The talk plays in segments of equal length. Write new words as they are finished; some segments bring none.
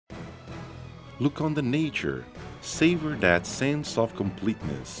Look on the nature, savor that sense of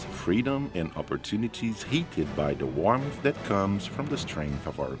completeness, freedom, and opportunities heated by the warmth that comes from the strength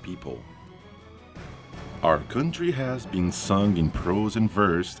of our people. Our country has been sung in prose and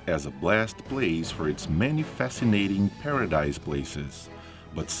verse as a blessed place for its many fascinating paradise places,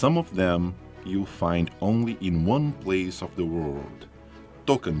 but some of them you'll find only in one place of the world,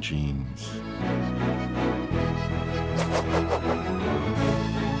 Tocantins.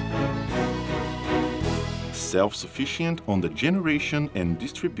 Self-sufficient on the generation and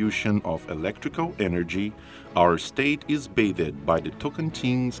distribution of electrical energy, our state is bathed by the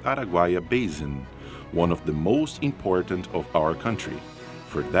Tocantins-Araguaia Basin, one of the most important of our country.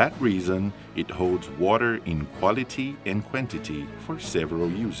 For that reason, it holds water in quality and quantity for several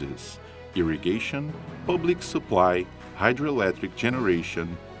uses: irrigation, public supply, hydroelectric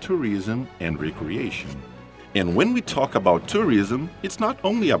generation, tourism, and recreation. And when we talk about tourism, it's not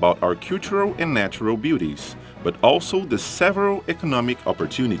only about our cultural and natural beauties, but also the several economic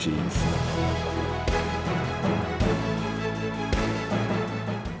opportunities.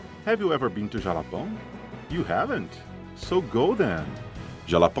 Have you ever been to Jalapão? You haven't? So go then!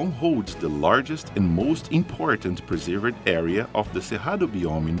 Jalapão holds the largest and most important preserved area of the Cerrado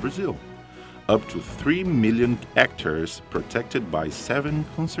biome in Brazil. Up to 3 million hectares protected by 7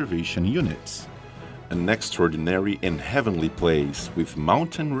 conservation units. An extraordinary and heavenly place with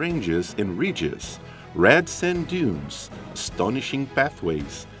mountain ranges and ridges, red sand dunes, astonishing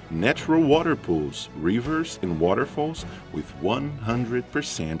pathways, natural water pools, rivers and waterfalls with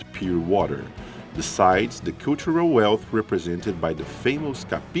 100% pure water, besides the cultural wealth represented by the famous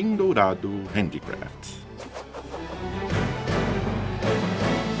Capim Dourado handicrafts.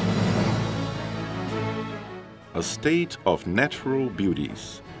 A state of natural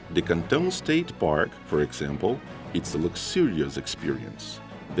beauties. The Cantão State Park, for example, it's a luxurious experience.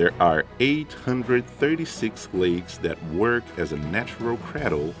 There are 836 lakes that work as a natural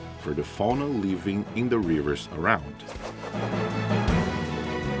cradle for the fauna living in the rivers around.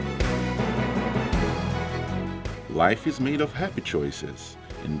 Life is made of happy choices,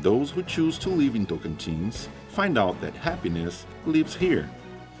 and those who choose to live in Tocantins find out that happiness lives here.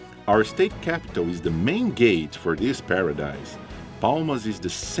 Our state capital is the main gate for this paradise. Palmas is the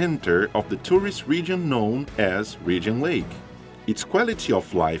center of the tourist region known as Region Lake. Its quality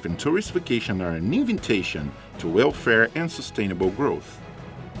of life and tourist vacation are an invitation to welfare and sustainable growth.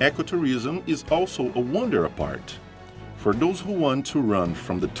 Ecotourism is also a wonder apart. For those who want to run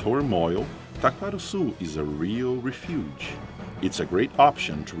from the turmoil, Taquarussu is a real refuge. It's a great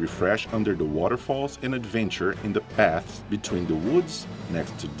option to refresh under the waterfalls and adventure in the paths between the woods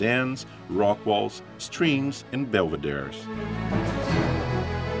next to dams, rock walls, streams, and belvederes.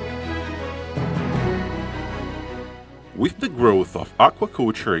 With the growth of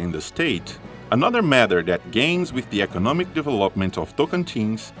aquaculture in the state, another matter that gains with the economic development of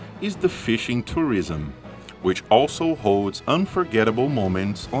Tocantins is the fishing tourism, which also holds unforgettable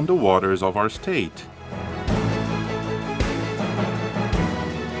moments on the waters of our state.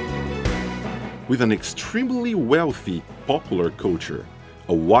 With an extremely wealthy popular culture,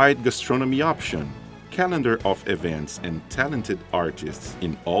 a wide gastronomy option, calendar of events and talented artists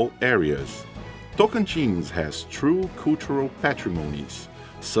in all areas, Tocantins has true cultural patrimonies,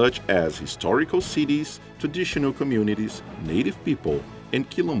 such as historical cities, traditional communities, native people, and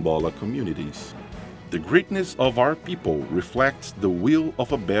quilombola communities. The greatness of our people reflects the will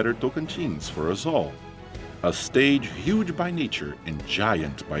of a better Tocantins for us all. A stage huge by nature and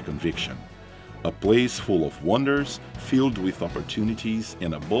giant by conviction. A place full of wonders, filled with opportunities,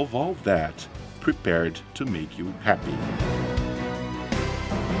 and above all that, prepared to make you happy.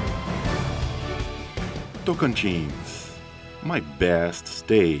 Tocantins, my best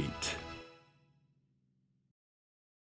state.